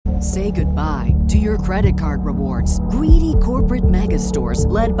Say goodbye to your credit card rewards. Greedy corporate mega stores,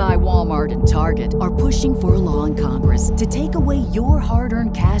 led by Walmart and Target, are pushing for a law in Congress to take away your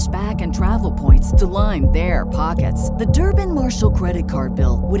hard-earned cash back and travel points to line their pockets. The Durbin-Marshall credit card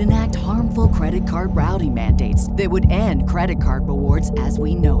bill would enact harmful credit card routing mandates that would end credit card rewards as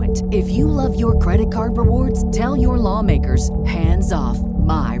we know it. If you love your credit card rewards, tell your lawmakers, hands off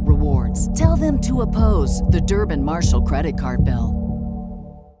my rewards. Tell them to oppose the Durbin-Marshall credit card bill.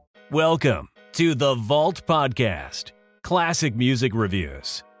 Welcome to the Vault Podcast, classic music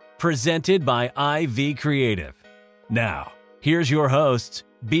reviews, presented by IV Creative. Now, here's your hosts,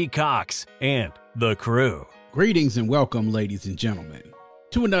 B. Cox and the crew. Greetings and welcome, ladies and gentlemen,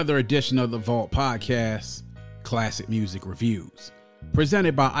 to another edition of the Vault Podcast, classic music reviews,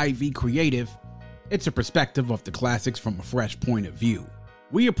 presented by IV Creative. It's a perspective of the classics from a fresh point of view.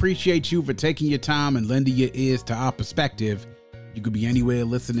 We appreciate you for taking your time and lending your ears to our perspective. You could be anywhere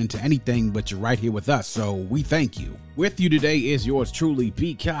listening to anything, but you're right here with us, so we thank you. With you today is yours truly,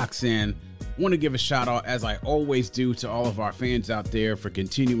 B. Cox, and want to give a shout out, as I always do, to all of our fans out there for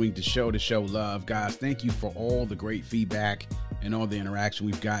continuing to show love. Guys, thank you for all the great feedback and all the interaction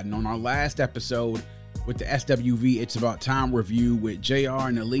we've gotten. On our last episode with the SWV It's About Time review with JR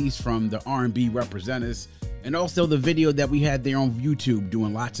and Elise from the R&B Representatives, and also the video that we had there on YouTube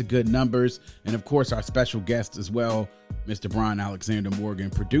doing lots of good numbers, and of course our special guest as well, Mr. Brian Alexander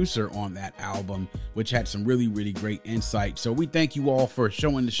Morgan, producer on that album, which had some really great insight. So we thank you all for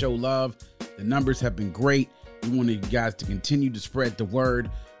showing the show love. The numbers have been great. We wanted you guys to continue to spread the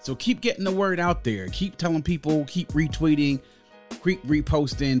word. So keep getting the word out there. Keep telling people, keep retweeting, keep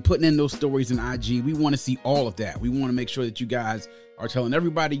reposting, putting in those stories in IG. We want to see all of that. We want to make sure that you guys are telling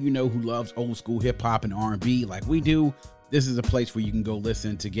everybody you know who loves old school hip hop and R&B like we do. This is a place where you can go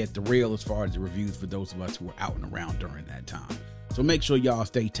listen to get the real as far as the reviews for those of us who are out and around during that time. So make sure y'all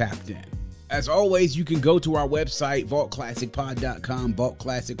stay tapped in. As always, you can go to our website, vaultclassicpod.com,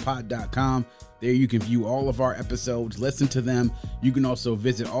 vaultclassicpod.com. There you can view all of our episodes, listen to them. You can also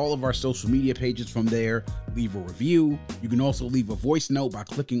visit all of our social media pages from there, leave a review. You can also leave a voice note by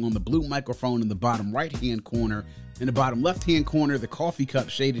clicking on the blue microphone in the bottom right-hand corner. In the bottom left-hand corner, the coffee cup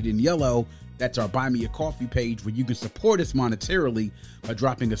shaded in yellow. That's our Buy Me a Coffee page where you can support us monetarily by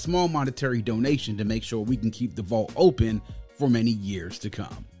dropping a small monetary donation to make sure we can keep the vault open for many years to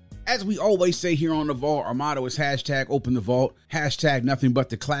come. As we always say here on the Vault, our motto is hashtag open the vault, hashtag nothing but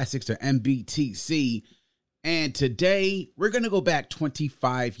the classics, or MBTC. And today we're going to go back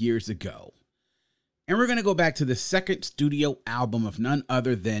 25 years ago. And we're going to go back to the second studio album of none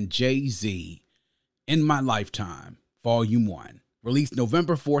other than Jay-Z, In My Lifetime, Volume 1. Released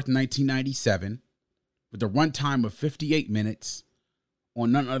November 4th, 1997, with a runtime of 58 minutes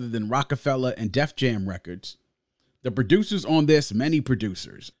on none other than Rockefeller and Def Jam Records. The producers on this, many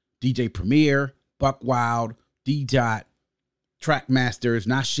producers: DJ Premier, Buck Wild, D-Dot, Trackmasters,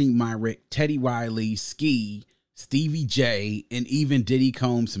 Nasheem Myrick, Teddy Riley, Ski, Stevie J, and even Diddy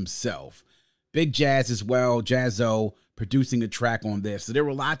Combs himself. Big Jazz as well, Jazzo, producing a track on this. So there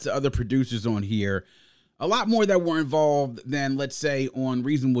were lots of other producers on here. A lot more that were involved than, let's say, on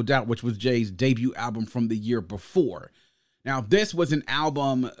Reasonable Doubt, which was Jay's debut album from the year before. Now, this was an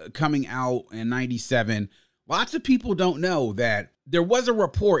album coming out in 97. Lots of people don't know that there was a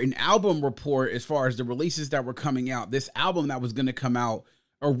report, an album report, as far as the releases that were coming out. This album that was going to come out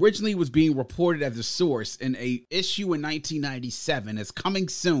originally was being reported as a source in a issue in 1997 as coming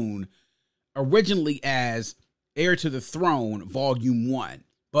soon, originally as Heir to the Throne, Volume 1.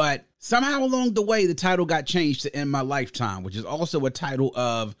 But somehow along the way, the title got changed to In My Lifetime, which is also a title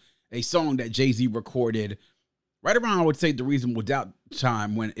of a song that Jay-Z recorded right around, I would say, the Reasonable Doubt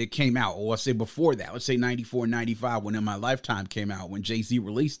time when it came out. Or let's say before that, let's say 94, 95, when In My Lifetime came out, when Jay-Z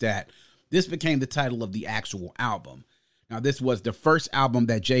released that. This became the title of the actual album. Now, this was the first album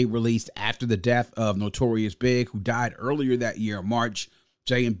that Jay released after the death of Notorious Big, who died earlier that year, March.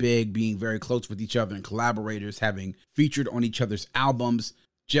 Jay and Big being very close with each other and collaborators, having featured on each other's albums.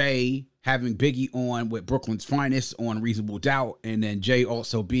 Jay having Biggie on with Brooklyn's Finest on Reasonable Doubt, and then Jay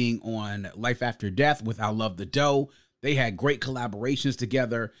also being on Life After Death with I Love the Dough. They had great collaborations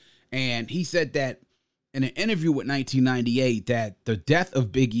together, and he said that in an interview with 1998 that the death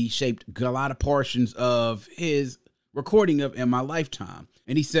of Biggie shaped a lot of portions of his recording of In My Lifetime.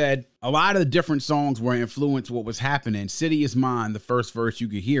 And he said a lot of the different songs were influenced what was happening. City Is Mine, the first verse, you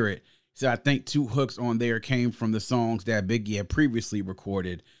could hear it. So I think two hooks on there came from the songs that Biggie had previously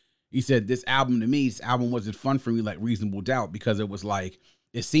recorded. He said, this album wasn't fun for me like Reasonable Doubt because it was like,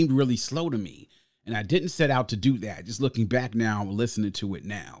 it seemed really slow to me. And I didn't set out to do that. Just looking back now, listening to it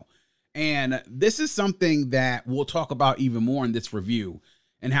now. And this is something that we'll talk about even more in this review.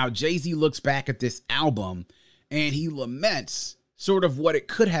 and how Jay-Z looks back at this album and he laments sort of what it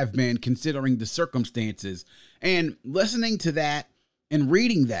could have been considering the circumstances. And listening to that and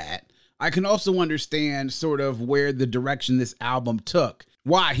reading that, I can also understand sort of where the direction this album took,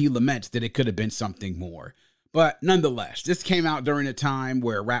 why he laments that it could have been something more. But nonetheless, this came out during a time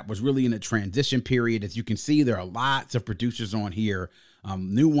where rap was really in a transition period. As you can see, there are lots of producers on here,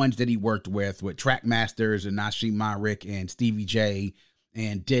 new ones that he worked with Trackmasters and Nasheem Myrick and Stevie J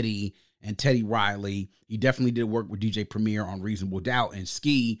and Diddy and Teddy Riley. He definitely did work with DJ Premier on Reasonable Doubt and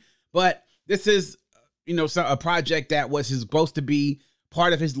Ski. But this is, a project that was supposed to be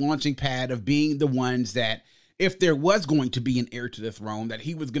part of his launching pad of being the ones that, if there was going to be an heir to the throne, that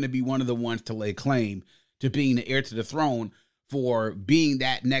he was going to be one of the ones to lay claim to being the heir to the throne, for being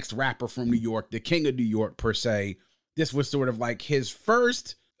that next rapper from New York, the king of New York per se. This was sort of like his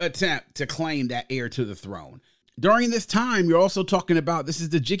first attempt to claim that heir to the throne. During this time, you're also talking about, this is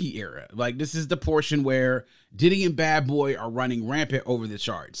the Jiggy era. Like, this is the portion where Diddy and Bad Boy are running rampant over the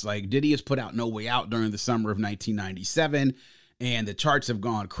charts. Like, Diddy has put out No Way Out during the summer of 1997, and the charts have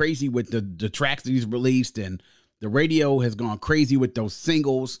gone crazy with the tracks that he's released, and the radio has gone crazy with those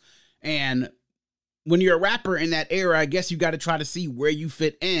singles. And when you're a rapper in that era, I guess you got to try to see where you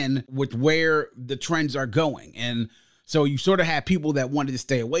fit in with where the trends are going. And so you sort of had people that wanted to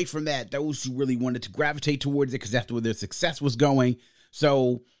stay away from that, those who really wanted to gravitate towards it because that's where their success was going.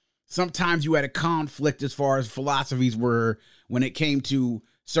 So sometimes you had a conflict as far as philosophies were when it came to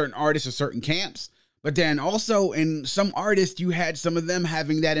certain artists or certain camps. But then also in some artists, you had some of them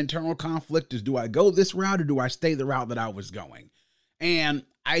having that internal conflict is, do I go this route or do I stay the route that I was going? And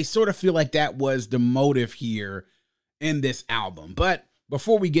I sort of feel like that was the motive here in this album. But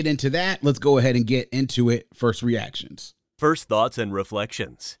before we get into that, let's go ahead and get into it. First reactions. First thoughts and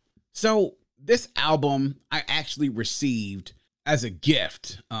reflections. So this album I actually received as a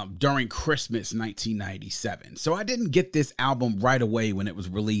gift during Christmas 1997. So I didn't get this album right away when it was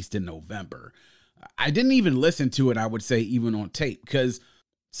released in November. I didn't even listen to it, I would say, even on tape, because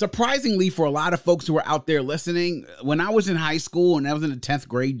surprisingly for a lot of folks who are out there listening, when I was in high school and I was in the 10th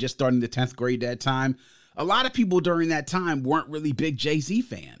grade, just starting the 10th grade that time, a lot of people during that time weren't really big Jay-Z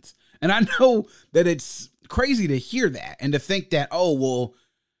fans. And I know that it's crazy to hear that and to think that, oh, well,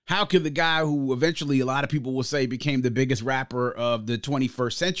 how could the guy who eventually a lot of people will say became the biggest rapper of the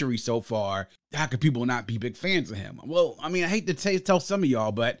 21st century so far, how could people not be big fans of him? Well, I mean, I hate to tell some of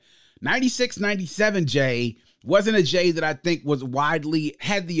y'all, but 96, 97 Jay wasn't a Jay that I think was widely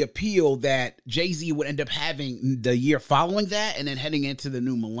had the appeal that Jay-Z would end up having the year following that and then heading into the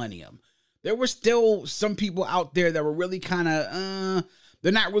new millennium. There were still some people out there that were really kind of,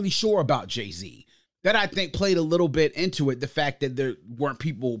 they're not really sure about Jay-Z. That I think played a little bit into it, the fact that there weren't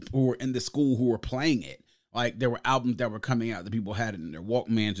people who were in the school who were playing it. Like, there were albums that were coming out that people had in their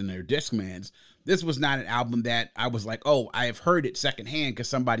Walkmans and their Discmans. This was not an album that I was like, oh, I have heard it secondhand because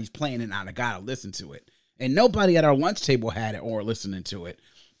somebody's playing it and I gotta listen to it. And nobody at our lunch table had it or listening to it.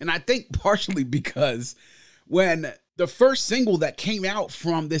 And I think partially because when the first single that came out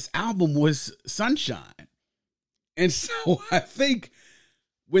from this album was Sunshine. And so I think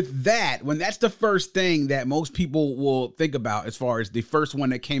with that, when that's the first thing that most people will think about as far as the first one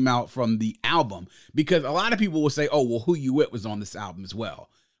that came out from the album, because a lot of people will say, oh, well, Who You With was on this album as well.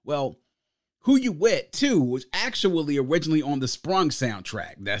 Well, Who You With, too, was actually originally on the Sprung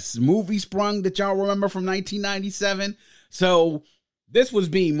soundtrack. That's movie Sprung that y'all remember from 1997. So this was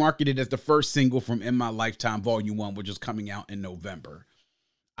being marketed as the first single from In My Lifetime Volume 1, which is coming out in November.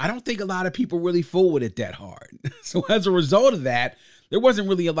 I don't think a lot of people really fool with it that hard. So as a result of that, there wasn't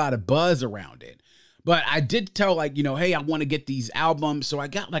really a lot of buzz around it. But I did tell, hey, I want to get these albums. So I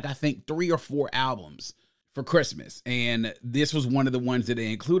got, I think 3 or 4 albums for Christmas. And this was one of the ones that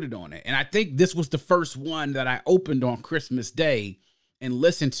they included on it. And I think this was the first one that I opened on Christmas Day and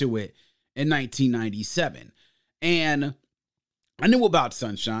listened to it in 1997. And I knew about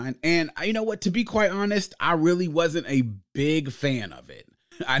Sunshine. And you know what? To be quite honest, I really wasn't a big fan of it.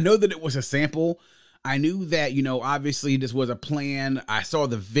 I know that it was a sample. I knew that, obviously this was a plan. I saw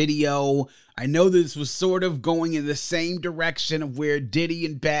the video. I know this was sort of going in the same direction of where Diddy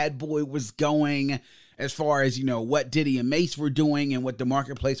and Bad Boy was going as far as, what Diddy and Mace were doing and what the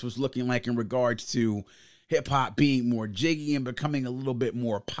marketplace was looking like in regards to hip hop being more jiggy and becoming a little bit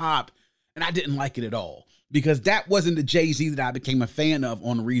more pop. And I didn't like it at all because that wasn't the Jay-Z that I became a fan of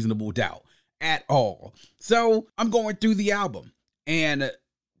on Reasonable Doubt at all. So I'm going through the album, and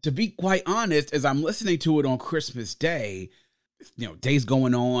to be quite honest, as I'm listening to it on Christmas Day, day's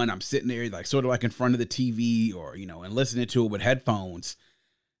going on, I'm sitting there sort of in front of the TV or, and listening to it with headphones.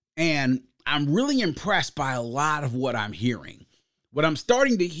 And I'm really impressed by a lot of what I'm hearing. What I'm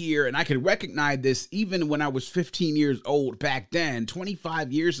starting to hear, and I could recognize this even when I was 15 years old back then,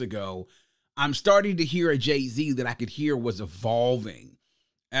 25 years ago, I'm starting to hear a Jay-Z that I could hear was evolving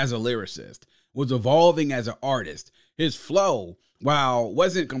as a lyricist, was evolving as an artist. His flow, while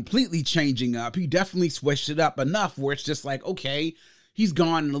wasn't completely changing up, he definitely switched it up enough where it's just like, okay, he's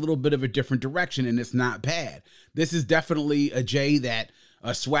gone in a little bit of a different direction, and it's not bad. This is definitely a Jay that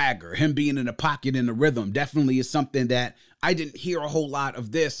a swagger, him being in the pocket and the rhythm definitely is something that I didn't hear a whole lot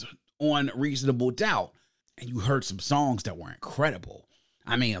of this on Reasonable Doubt. And you heard some songs that were incredible.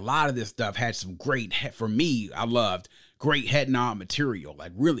 I mean, a lot of this stuff had some great, for me, I loved great head nod material,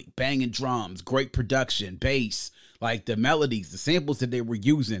 like really banging drums, great production, bass, like the melodies, the samples that they were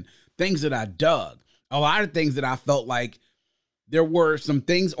using, things that I dug. A lot of things that I felt like there were some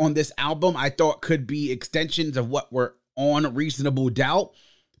things on this album I thought could be extensions of what were on Reasonable Doubt,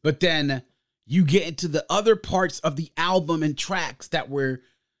 but then you get into the other parts of the album and tracks that were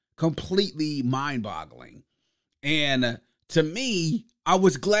completely mind-boggling. And to me, I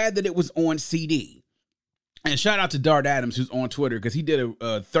was glad that it was on CD. And shout out to Dart Adams, who's on Twitter, because he did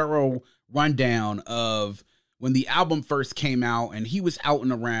a thorough rundown of when the album first came out, and he was out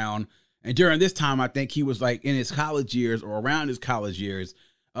and around. And during this time, I think he was like in his college years or around his college years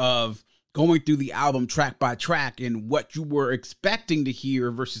of going through the album track by track and what you were expecting to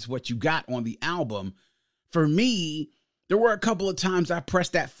hear versus what you got on the album. For me, there were a couple of times I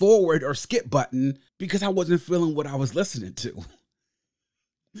pressed that forward or skip button because I wasn't feeling what I was listening to.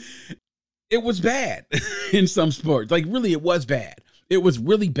 It was bad in some sports. Like, really, it was bad. It was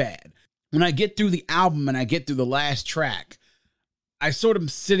really bad. When I get through the album and I get through the last track, I sort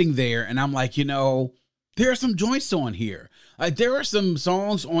of sitting there and I'm like, there are some joints on here. Like, there are some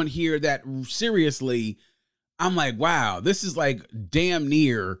songs on here that seriously, I'm like, wow, this is like damn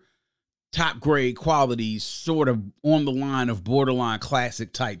near top grade quality, sort of on the line of borderline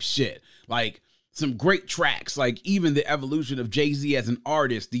classic type shit. Like, some great tracks, like even the evolution of Jay-Z as an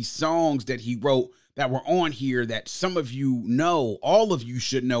artist, these songs that he wrote that were on here that some of you know, all of you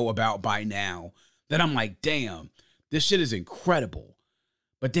should know about by now, that I'm like, damn, this shit is incredible.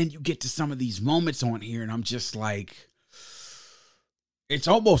 But then you get to some of these moments on here and I'm just like, it's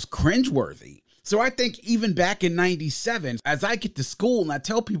almost cringeworthy. So I think even back in 97, as I get to school and I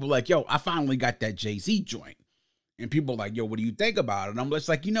tell people like, yo, I finally got that Jay-Z joint. And people are like, yo, what do you think about it? And I'm just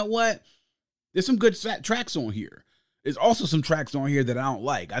like, you know what? There's some good tracks on here. There's also some tracks on here that I don't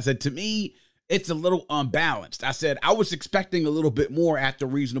like. I said, to me, it's a little unbalanced. I said, I was expecting a little bit more after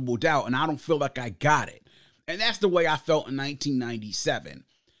Reasonable Doubt, and I don't feel like I got it. And that's the way I felt in 1997.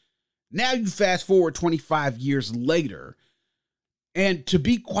 Now you fast forward 25 years later, and to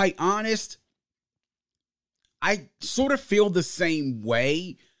be quite honest, I sort of feel the same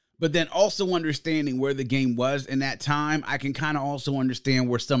way, but then also understanding where the game was in that time, I can kind of also understand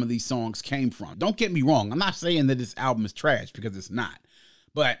where some of these songs came from. Don't get me wrong. I'm not saying that this album is trash, because it's not.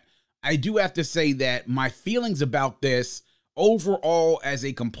 But I do have to say that my feelings about this overall as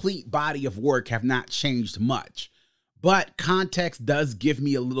a complete body of work have not changed much. But context does give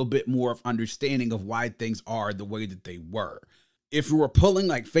me a little bit more of understanding of why things are the way that they were. If we were pulling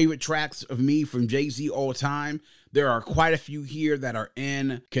like favorite tracks of me from Jay-Z all time, there are quite a few here that are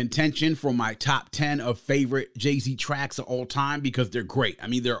in contention for my top 10 of favorite Jay-Z tracks of all time because they're great. I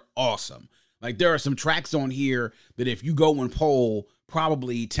mean, they're awesome. Like, there are some tracks on here that if you go and poll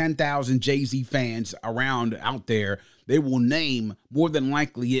probably 10,000 Jay-Z fans around out there, they will name more than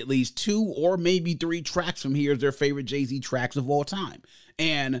likely at least 2 or maybe 3 tracks from here as their favorite Jay-Z tracks of all time.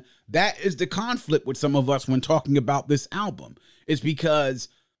 And that is the conflict with some of us when talking about this album. It's because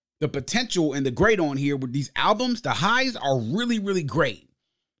the potential and the great on here with these albums, the highs are really, really great.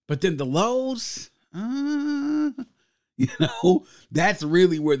 But then the lows, that's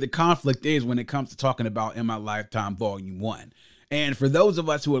really where the conflict is when it comes to talking about In My Lifetime Volume 1. And for those of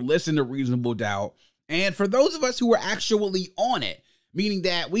us who have listened to Reasonable Doubt, and for those of us who were actually on it, meaning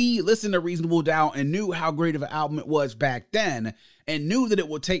that we listened to Reasonable Doubt and knew how great of an album it was back then, and knew that it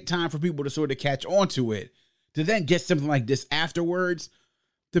would take time for people to sort of catch on to it, to then get something like this afterwards,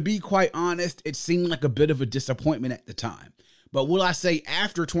 to be quite honest, it seemed like a bit of a disappointment at the time. But will I say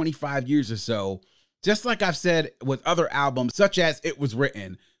after 25 years or so, just like I've said with other albums, such as It Was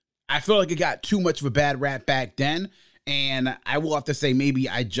Written, I feel like it got too much of a bad rap back then, and I will have to say maybe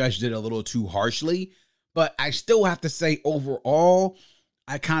I judged it a little too harshly, but I still have to say overall,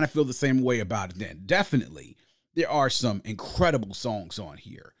 I kind of feel the same way about it then. Definitely, there are some incredible songs on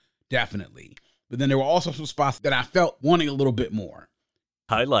here, definitely. But then there were also some spots that I felt wanting a little bit more.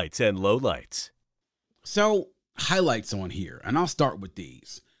 Highlights and lowlights. So, highlights on here, and I'll start with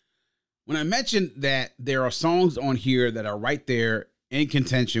these. When I mentioned that there are songs on here that are right there in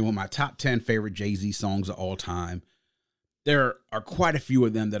contention with my top 10 favorite Jay-Z songs of all time, there are quite a few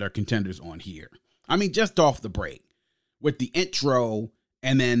of them that are contenders on here. I mean, just off the break, with the intro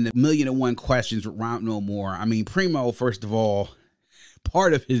and then the 1,000,001 Questions with Rhyme No More. I mean, Primo, first of all,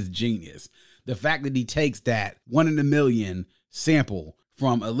 part of his genius, the fact that he takes that 1 in a million sample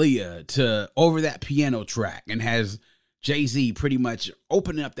from Aaliyah to over that piano track and has Jay-Z pretty much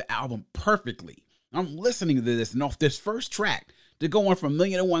opening up the album perfectly. I'm listening to this, and off this first track, they're going from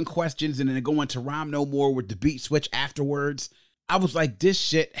 1,000,001 Questions and then going to Rhyme No More with the beat switch afterwards. I was like, this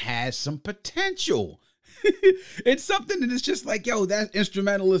shit has some potential. It's something that is just like, yo, that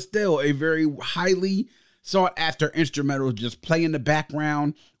instrumental is still a very highly sought after instrumental, just play in the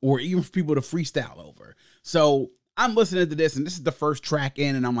background or even for people to freestyle over. So I'm listening to this, and this is the first track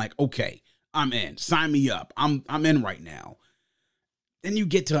in, and I'm like, okay, I'm in. Sign me up. I'm in right now. Then you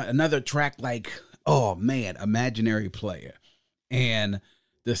get to another track like, oh man, Imaginary Player. And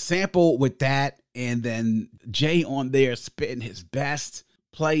the sample with that, and then Jay on there spitting his best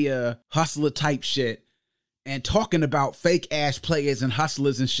player, hustler type shit, and talking about fake ass players and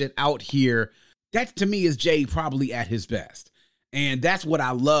hustlers and shit out here. That to me is Jay probably at his best. And that's what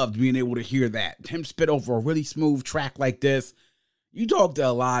I loved, being able to hear that. Him spit over a really smooth track like this. You talk to a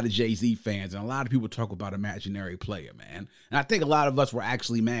lot of Jay-Z fans, and a lot of people talk about Imaginary Player, man. And I think a lot of us were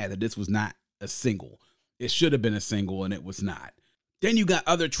actually mad that this was not a single. It should have been a single, and it was not. Then you got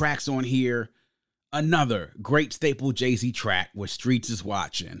other tracks on here. Another great staple Jay-Z track with Streets Is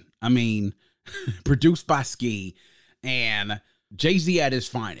Watching. I mean, produced by Ski, and Jay-Z at his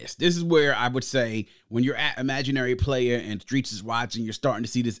finest. This is where I would say when you're at Imaginary Player and Streets Is Watching, you're starting to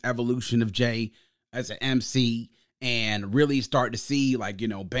see this evolution of Jay as an MC and really start to see, like, you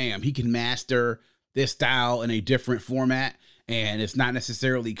know, bam, he can master this style in a different format, and it's not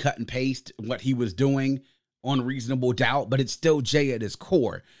necessarily cut and paste what he was doing on Reasonable Doubt, but it's still Jay at his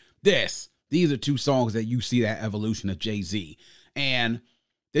core. These are two songs that you see that evolution of Jay-Z. And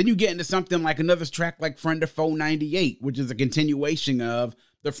then you get into something like another track like Friend or Foe 98, which is a continuation of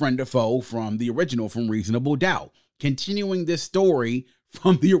the Friend or Foe from the original, from Reasonable Doubt, continuing this story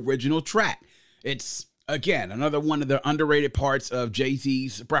from the original track. It's, again, another one of the underrated parts of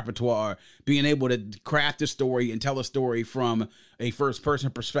Jay-Z's repertoire, being able to craft a story and tell a story from a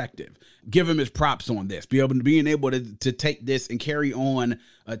first-person perspective. Give him his props on this. Being able to take this and carry on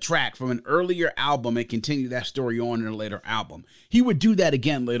a track from an earlier album and continue that story on in a later album. He would do that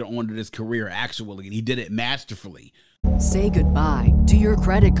again later on in his career, actually, and he did it masterfully. Say goodbye to your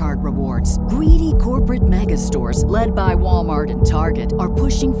credit card rewards. Greedy corporate mega stores, led by Walmart and Target, are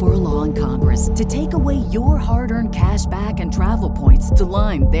pushing for a law in Congress to take away your hard-earned cash back and travel points to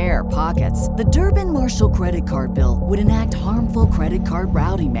line their pockets. The Durbin-Marshall credit card bill would enact harmful credit card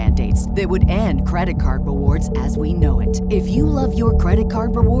routing mandates that would end credit card rewards as we know it. If you love your credit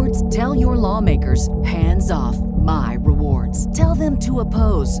card rewards, tell your lawmakers, hands off my rewards. Tell them to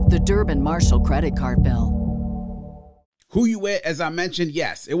oppose the Durbin-Marshall credit card bill. Who You With, as I mentioned,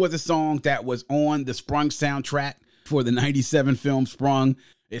 yes, it was a song that was on the Sprung soundtrack for the 97 film Sprung.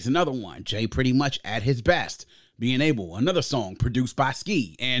 It's another one, Jay pretty much at his best, being able, another song produced by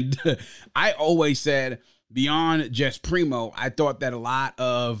Ski. And I always said, beyond just Primo, I thought that a lot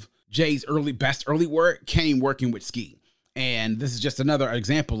of Jay's best early work came working with Ski. And this is just another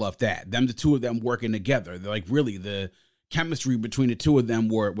example of that. The two of them working together. They're like, really, the chemistry between the two of them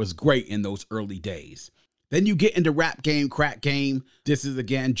was great in those early days. Then you get into Rap Game, Crack Game. This is,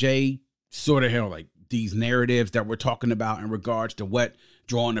 again, Jay sort of like these narratives that we're talking about in regards to what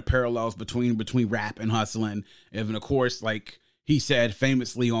drawing the parallels between rap and hustling. And of course, like he said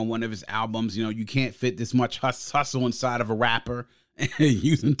famously on one of his albums, you know, you can't fit this much hustle inside of a rapper,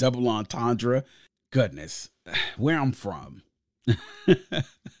 using double entendre. Goodness, where I'm from.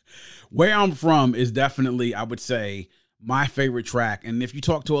 Where I'm From is definitely, I would say, my favorite track. And if you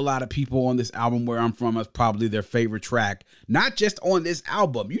talk to a lot of people on this album, Where I'm From is probably their favorite track. Not just on this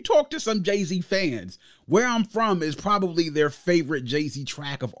album. You talk to some Jay-Z fans, Where I'm From is probably their favorite Jay-Z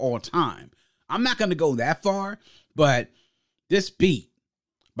track of all time. I'm not going to go that far, but this beat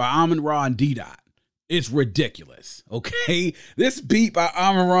by Amon-Ra and D-Dot is ridiculous, okay? This beat by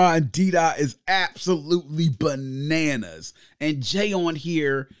Amon-Ra and D-Dot is absolutely bananas. And Jay on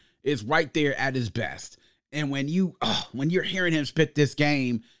here is right there at his best. And when you're hearing him spit this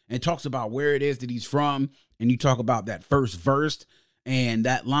game and talks about where it is that he's from, and you talk about that first verse And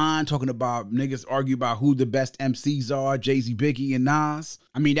that line talking about niggas argue about who the best MCs are, Jay-Z, Biggie, and Nas.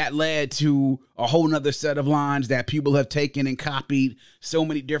 I mean, that led to a whole nother set of lines that people have taken and copied so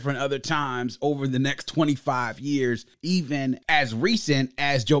many different other times over the next 25 years, even as recent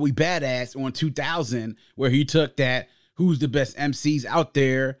as Joey Badass on 2000, where he took that who's the best MCs out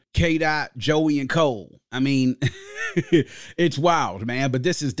there, K-Dot, Joey, and Cole. I mean, it's wild, man. But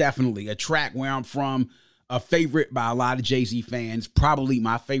this is definitely a track where I'm from, a favorite by a lot of Jay-Z fans, probably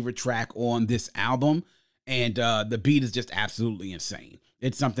my favorite track on this album. And the beat is just absolutely insane.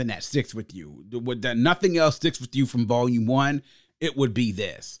 It's something that sticks with you. Nothing else sticks with you from Volume 1. It would be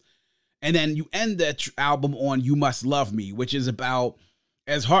this. And then you end the album on You Must Love Me, which is about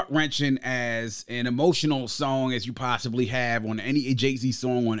as heart-wrenching as an emotional song as you possibly have on any Jay-Z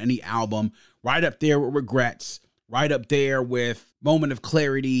song on any album. Right up there with Regrets. Right up there with Moment of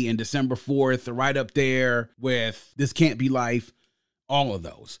Clarity and December 4th. Right up there with This Can't Be Life. All of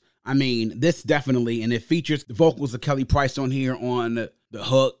those. I mean, this definitely, and it features the vocals of Kelly Price on here on the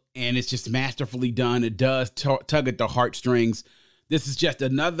hook, and it's just masterfully done. It does tug at the heartstrings. This is just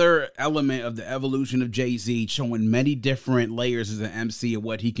another element of the evolution of Jay-Z, showing many different layers as an MC of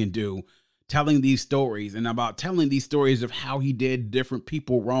what he can do, telling these stories, and about telling these stories of how he did different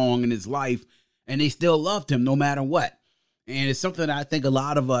people wrong in his life, and they still loved him no matter what. And it's something that I think a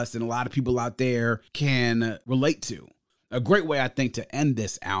lot of us and a lot of people out there can relate to. A great way, I think, to end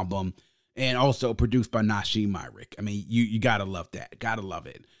this album, and also produced by Nasheem Myrick. I mean, you gotta love that. Gotta love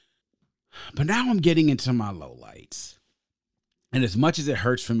it. But now I'm getting into my lowlights. And as much as it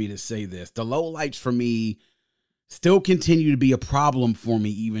hurts for me to say this, the lowlights for me still continue to be a problem for me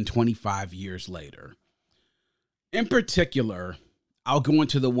even 25 years later. In particular, I'll go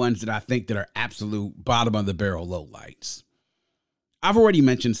into the ones that I think that are absolute bottom of the barrel lowlights. I've already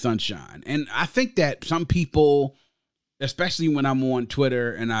mentioned Sunshine, and I think that some people, especially when I'm on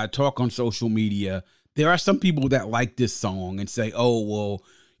Twitter and I talk on social media, there are some people that like this song and say, oh, well,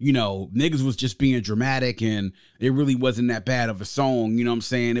 you know, niggas was just being dramatic and it really wasn't that bad of a song. You know what I'm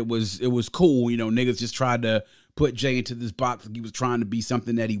saying? It was cool. You know, niggas just tried to put Jay into this box like he was trying to be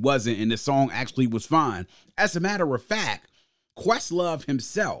something that he wasn't. And the song actually was fine. As a matter of fact, Questlove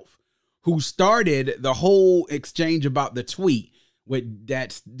himself, who started the whole exchange about the tweet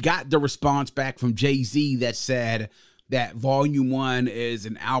that got the response back from Jay-Z that said that Volume 1 is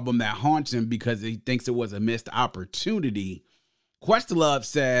an album that haunts him because he thinks it was a missed opportunity. Questlove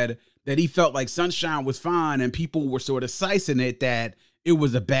said that he felt like Sunshine was fine and people were sort of sizing it that it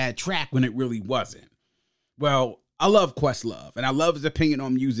was a bad track when it really wasn't. Well, I love Questlove and I love his opinion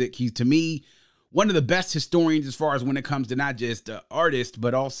on music. He's, to me, one of the best historians as far as when it comes to not just artist,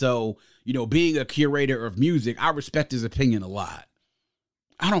 but also, you know, being a curator of music. I respect his opinion a lot.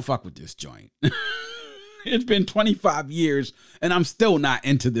 I don't fuck with this joint. It's been 25 years and I'm still not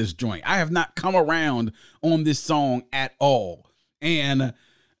into this joint. I have not come around on this song at all. And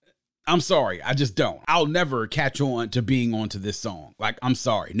I'm sorry, I just don't. I'll never catch on to being onto this song. Like, I'm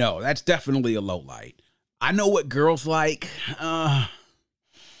sorry. No, that's definitely a low light. I know what girls like. I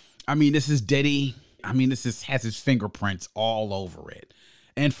mean, this is Diddy. I mean, has his fingerprints all over it.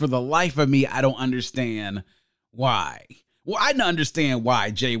 And for the life of me, I don't understand why. Well, I don't understand why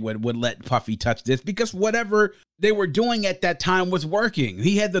Jay would let Puffy touch this, because whatever they were doing at that time was working.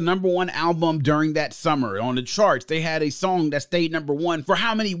 He had the #1 album during that summer on the charts. They had a song that stayed #1 for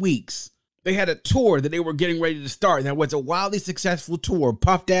how many weeks? They had a tour that they were getting ready to start. That was a wildly successful tour,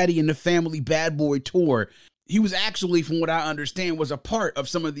 Puff Daddy and the Family Bad Boy tour. He was actually, from what I understand, was a part of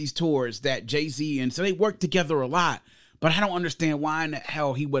some of these tours that Jay-Z, and so they worked together a lot. But I don't understand why in the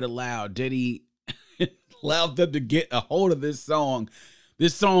hell he would allow Diddy allowed them to get a hold of this song.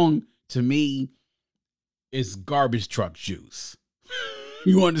 This song, to me, is garbage truck juice.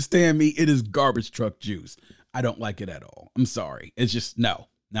 You understand me? It is garbage truck juice. I don't like it at all. I'm sorry. It's just, no,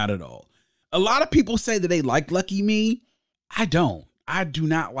 not at all. A lot of people say that they like Lucky Me. I don't. I do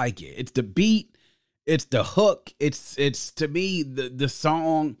not like it. It's the beat. It's the hook. It's to me, the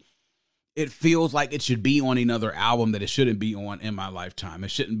song, it feels like it should be on another album that it shouldn't be on in my lifetime.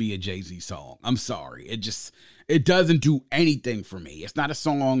 It shouldn't be a Jay-Z song. I'm sorry. It doesn't do anything for me. It's not a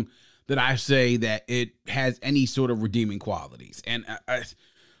song that I say that it has any sort of redeeming qualities. And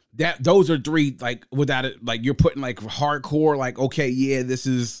those are three, like, without it, like, you're putting like hardcore, like, okay, yeah, this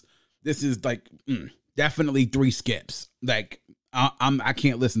is like definitely 3 skips. Like, I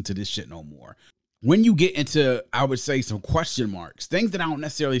can't listen to this shit no more. When you get into, I would say, some question marks, things that I don't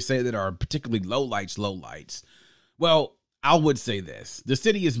necessarily say that are particularly lowlights. Well, I would say this. The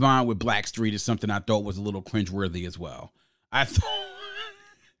City Is Mine with Blackstreet is something I thought was a little cringeworthy as well.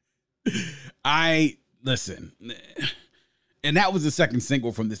 Listen, And that was the second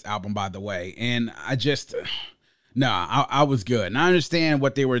single from this album, by the way. And I just, I was good. And I understand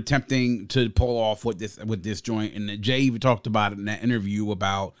what they were attempting to pull off with this joint. And Jay even talked about it in that interview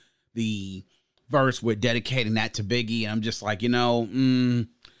about the verse with dedicating that to Biggie. And I'm just like, nah,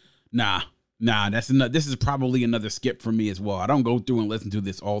 this is probably another skip for me as well. I don't go through and listen to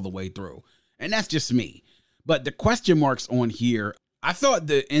this all the way through. And that's just me. But the question marks on here, I thought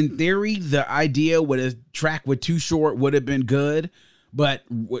that in theory, the idea with a track with Too Short would have been good, but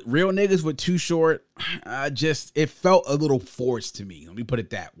with Real Niggas with Too Short, it felt a little forced to me. Let me put it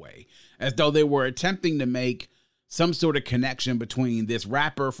that way. As though they were attempting to make some sort of connection between this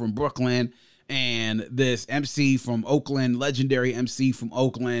rapper from Brooklyn and this MC from Oakland, legendary MC from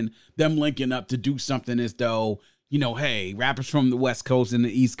Oakland, them linking up to do something as though, hey, rappers from the West Coast and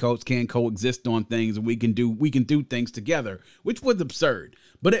the East Coast can coexist on things, and we can do things together, which was absurd.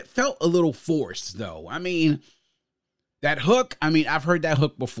 But it felt a little forced, though. I mean, that hook, I've heard that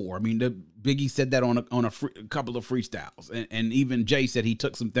hook before. The Biggie said that on a couple of freestyles, and even Jay said he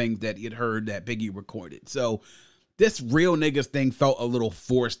took some things that he had heard that Biggie recorded. So this Real Niggas thing felt a little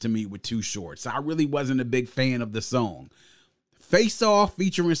forced to me with Too Short. So I really wasn't a big fan of the song. Face Off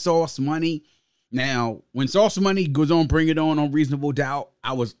featuring Sauce Money. Now, when Sauce Money goes on Bring It On Reasonable Doubt,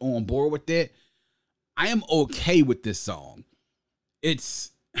 I was on board with it. I am okay with this song.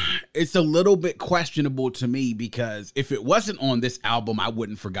 It's a little bit questionable to me because if it wasn't on this album, I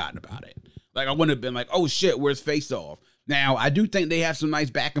wouldn't have forgotten about it. Like, I wouldn't have been like, oh shit, where's Face Off? Now, I do think they have some nice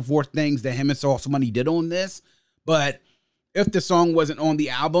back and forth things that him and Sauce Money did on this, but if the song wasn't on the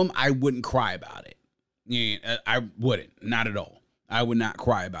album, I wouldn't cry about it. Yeah, I wouldn't. Not at all. I would not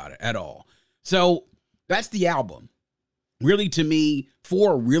cry about it at all. So that's the album. Really, to me,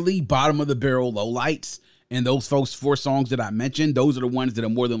 4 really bottom of the barrel lowlights, and those 4 songs that I mentioned, those are the ones that are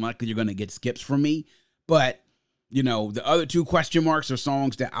more than likely you're going to get skips from me. But, the other 2 question marks are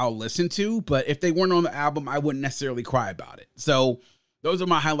songs that I'll listen to, but if they weren't on the album, I wouldn't necessarily cry about it. So those are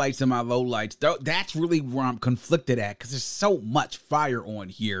my highlights and my lowlights. That's really where I'm conflicted at because there's so much fire on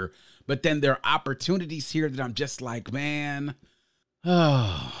here, but then there are opportunities here that I'm just like, man,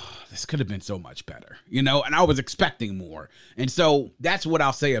 this could have been so much better, and I was expecting more. And so that's what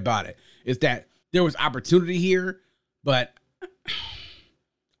I'll say about it, is that there was opportunity here, but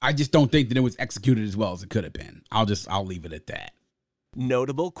I just don't think that it was executed as well as it could have been. I'll leave it at that.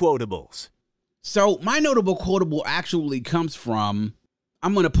 Notable quotables. So my notable quotable actually comes from,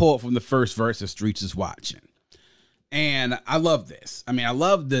 I'm going to pull it from the first verse of Streets is Watching. And I love this. I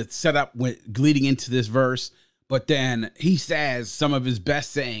love the setup leading into this verse. But then he says some of his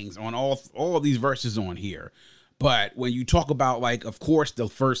best sayings on all of these verses on here. But when you talk about, of course, the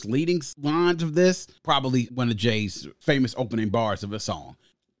first leading lines of this, probably one of Jay's famous opening bars of a song.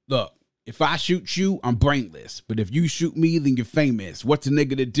 Look, if I shoot you, I'm brainless. But if you shoot me, then you're famous. What's a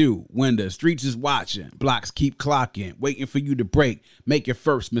nigga to do when the streets is watching? Blocks keep clocking, waiting for you to break. Make your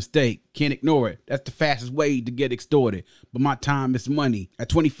first mistake. Can't ignore it. That's the fastest way to get extorted. But my time is money. At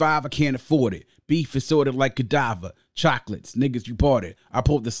 25, I can't afford it. Beef is sorted like cadaver. Chocolates, niggas, you bought it. I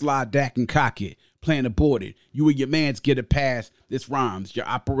pulled the slide back and cock it. Plan aborted. You and your mans get a pass. This rhymes. You're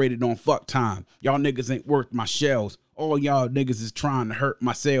operated on fuck time. Y'all niggas ain't worth my shells. All y'all niggas is trying to hurt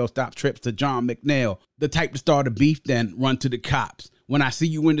my sales. Stop trips to John McNeil. The type to start a beef, then run to the cops. When I see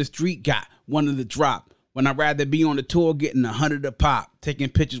you in the street, got one of the drop. When I'd rather be on the tour getting 100 a pop. Taking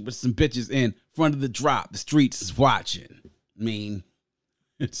pictures with some bitches in front of the drop. The streets is watching.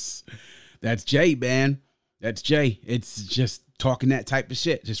 That's Jay, man. That's Jay. It's just talking that type of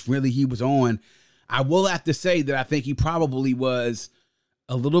shit. Just really, he was on. I will have to say that I think he probably was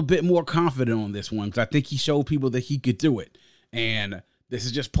a little bit more confident on this one because I think he showed people that he could do it. And this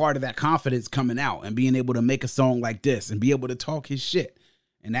is just part of that confidence coming out and being able to make a song like this and be able to talk his shit.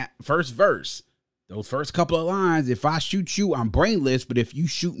 And that first verse, those first couple of lines, if I shoot you, I'm brainless, but if you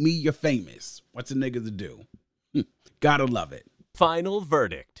shoot me, you're famous. What's a nigga to do? Gotta love it. Final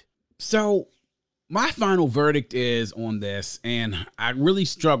verdict. So my final verdict is on this, and I really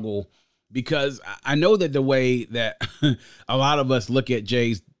struggle because I know that the way that a lot of us look at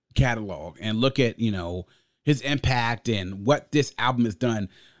Jay's catalog and look at, his impact and what this album has done,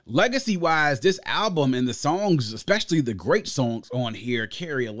 legacy-wise, this album and the songs, especially the great songs on here,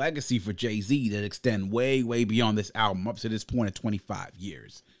 carry a legacy for Jay-Z that extend way, way beyond this album up to this point of 25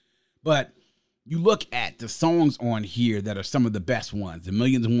 years. But you look at the songs on here that are some of the best ones, the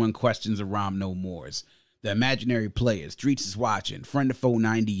Millions and One Questions of Rhyme No Mores, the Imaginary Players, Streets is Watching, Friend of Foe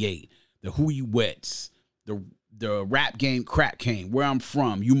 98, the Who You Wits, the Rap Game Crack Cane, Where I'm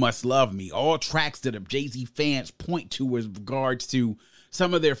From, You Must Love Me, all tracks that Jay-Z fans point to as regards to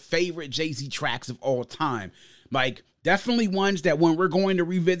some of their favorite Jay-Z tracks of all time. Like, Definitely ones that when we're going to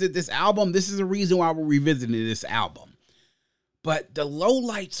revisit this album, this is the reason why we're revisiting this album. But the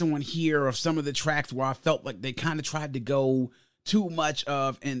lowlights on here of some of the tracks where I felt like they kind of tried to go too much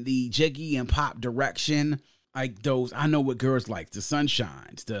of in the jiggy and pop direction, like those I Know What Girls Like, The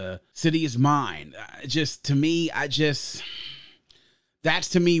Sunshines, The City Is Mine. That's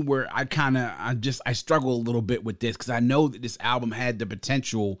to me where I struggle a little bit with this, because I know that this album had the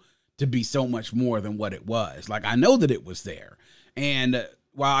potential to be so much more than what it was. Like, I know that it was there. And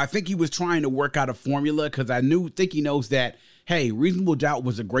while I think he was trying to work out a formula, because think he knows that, hey, Reasonable Doubt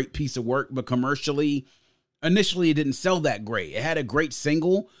was a great piece of work, but commercially, initially it didn't sell that great. It had a great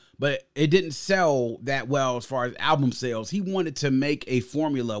single, but it didn't sell that well as far as album sales. He wanted to make a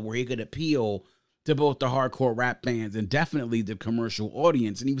formula where he could appeal to both the hardcore rap fans and definitely the commercial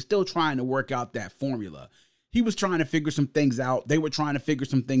audience. And he was still trying to work out that formula. He was trying to figure some things out. They were trying to figure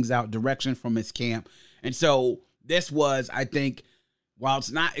some things out, direction from his camp. And so this was, I think, while it's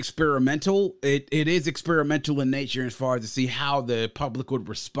not experimental, it is experimental in nature as far as to see how the public would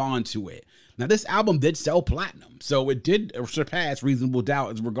respond to it. Now, this album did sell platinum, so it did surpass Reasonable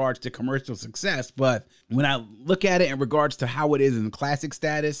Doubt in regards to commercial success. But when I look at it in regards to how it is in classic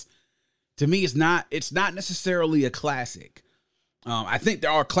status, to me, it's not necessarily a classic. I think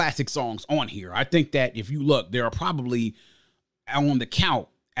there are classic songs on here. I think that if you look, there are probably, on the count,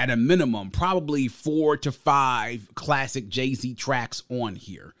 at a minimum, probably 4 to 5 classic Jay-Z tracks on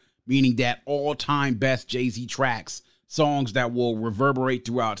here, meaning that all-time best Jay-Z tracks, songs that will reverberate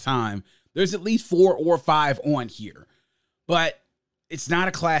throughout time. There's at least 4 or 5 on here, but it's not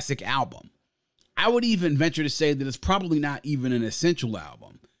a classic album. I would even venture to say that it's probably not even an essential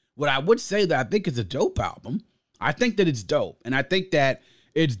album. What I would say that I think is a dope album. I think that it's dope, and I think that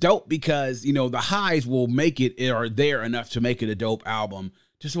it's dope because, the highs will make it, are there enough to make it a dope album,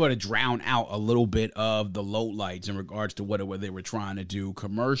 to sort of drown out a little bit of the lowlights in regards to what they were trying to do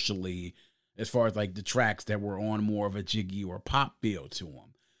commercially, as far as like the tracks that were on more of a jiggy or pop feel to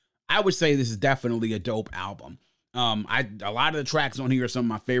them. I would say this is definitely a dope album. A lot of the tracks on here are some of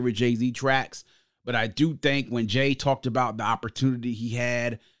my favorite Jay-Z tracks, but I do think when Jay talked about the opportunity he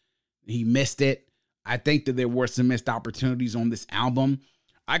had, he missed it. I think that there were some missed opportunities on this album.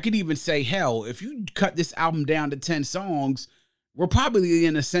 I could even say, hell, if you cut this album down to 10 songs, we're probably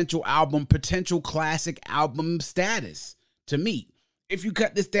an essential album, potential classic album status to me, if you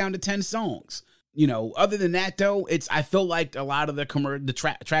cut this down to 10 songs. Other than that, though, I feel like a lot of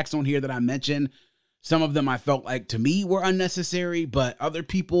the tracks on here that I mentioned, some of them I felt like to me were unnecessary, but other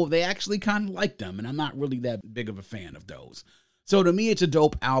people, they actually kind of like them, and I'm not really that big of a fan of those. So to me, it's a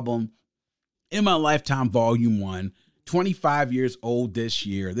dope album. In My Lifetime Volume 1, 25 years old this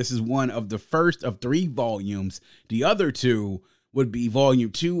year. This is one of the first of 3 volumes. The other 2 would be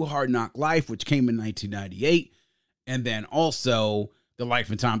Volume 2, Hard Knock Life, which came in 1998, and then also The Life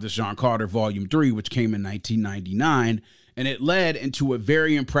and Times of Sean Carter, Volume 3, which came in 1999, and it led into a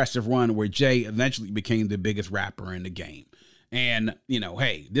very impressive run where Jay eventually became the biggest rapper in the game. And,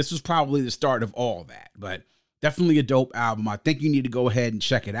 hey, this was probably the start of all that, but definitely a dope album. I think you need to go ahead and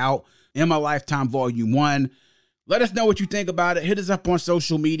check it out. In My Lifetime Volume 1. Let us know what you think about it. Hit us up on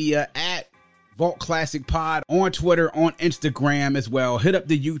social media at Vault Classic Pod, on Twitter, on Instagram as well. Hit up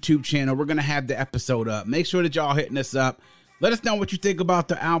the YouTube channel. We're going to have the episode up. Make sure that y'all hitting us up. Let us know what you think about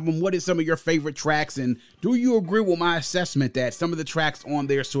the album. What is some of your favorite tracks? And do you agree with my assessment that some of the tracks on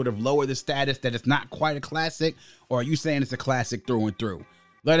there sort of lower the status, that it's not quite a classic? Or are you saying it's a classic through and through?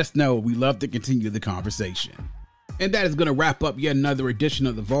 Let us know. We love to continue the conversation. And that is going to wrap up yet another edition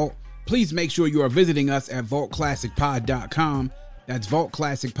of The Vault. Please make sure you are visiting us at vaultclassicpod.com. That's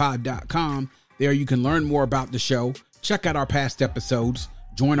vaultclassicpod.com. There you can learn more about the show, check out our past episodes,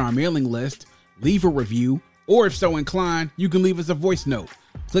 join our mailing list, leave a review, or if so inclined, you can leave us a voice note.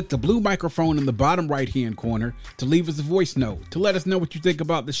 Click the blue microphone in the bottom right-hand corner to leave us a voice note to let us know what you think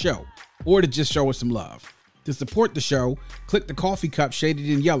about the show, or to just show us some love. To support the show, click the coffee cup shaded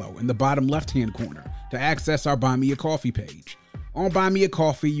in yellow in the bottom left-hand corner to access our Buy Me a Coffee page. On Buy Me a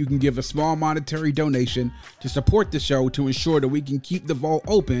Coffee, you can give a small monetary donation to support the show to ensure that we can keep the vault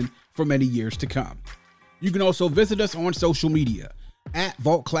open for many years to come. You can also visit us on social media at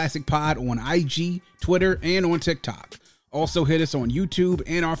Vault Classic Pod on IG, Twitter, and on TikTok. Also hit us on YouTube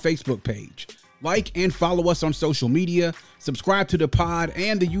and our Facebook page. Like and follow us on social media, subscribe to the pod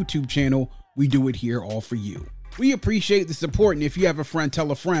and the YouTube channel. We do it here all for you. We appreciate the support, and if you have a friend,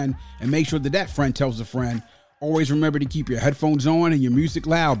 tell a friend, and make sure that that friend tells a friend. Always remember to keep your headphones on and your music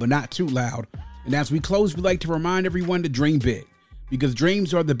loud, but not too loud. And as we close, we'd like to remind everyone to dream big, because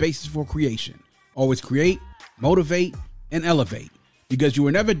dreams are the basis for creation. Always create, motivate, and elevate. because you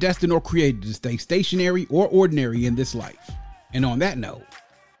were never destined or created to stay stationary or ordinary in this life. And on that note,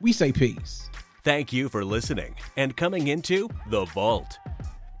 we say peace. Thank you for listening and coming into The Vault.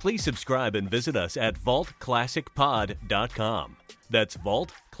 Please subscribe and visit us at vaultclassicpod.com. That's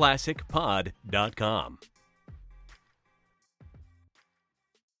vaultclassicpod.com.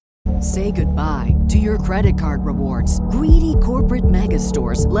 Say goodbye to your credit card rewards. Greedy corporate mega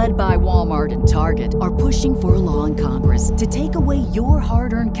stores, led by Walmart and Target, are pushing for a law in Congress to take away your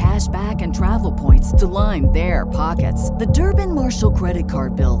hard-earned cash back and travel points to line their pockets. The Durbin-Marshall credit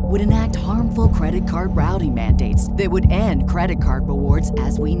card bill would enact harmful credit card routing mandates that would end credit card rewards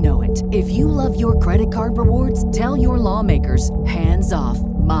as we know it. If you love your credit card rewards, tell your lawmakers, hands off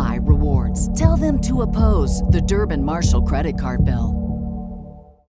my rewards. Tell them to oppose the Durbin-Marshall credit card bill.